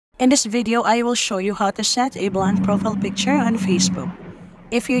In this video, I will show you how to set a blank profile picture on Facebook.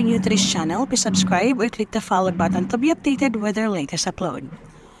 If you're new to this channel, please subscribe or click the follow button to be updated with our latest upload.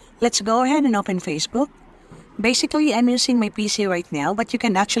 Let's go ahead and open Facebook. Basically, I'm using my PC right now, but you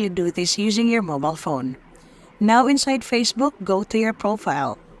can actually do this using your mobile phone. Now inside Facebook, go to your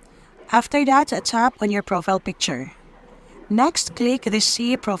profile. After that, tap on your profile picture. Next, click the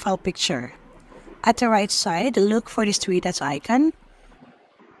See Profile Picture. At the right side, look for this three dots icon.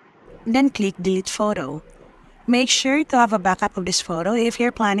 Then click Delete Photo. Make sure to have a backup of this photo if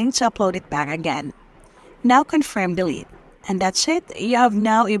you're planning to upload it back again. Now confirm delete. And that's it. You have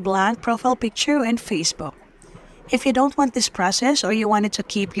now a blank profile picture on Facebook. If you don't want this process or you wanted to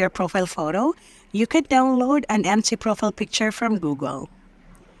keep your profile photo, you could download an empty profile picture from Google.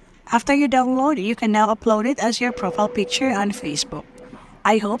 After you download, you can now upload it as your profile picture on Facebook.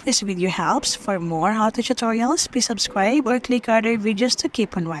 I hope this video helps. For more how-to tutorials, please subscribe or click other videos to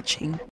keep on watching.